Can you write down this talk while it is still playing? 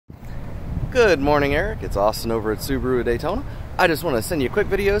Good morning, Eric. It's Austin over at Subaru of Daytona. I just want to send you a quick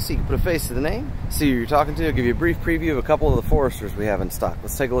video so you can put a face to the name, see who you're talking to. I'll give you a brief preview of a couple of the Foresters we have in stock.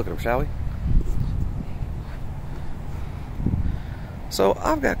 Let's take a look at them, shall we? So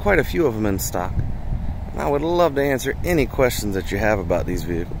I've got quite a few of them in stock, and I would love to answer any questions that you have about these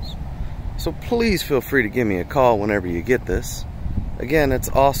vehicles. So please feel free to give me a call whenever you get this. Again, it's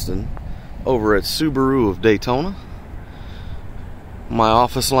Austin over at Subaru of Daytona. My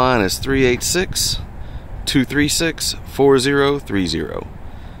office line is 386-236-4030.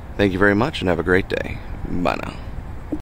 Thank you very much and have a great day. Bye now.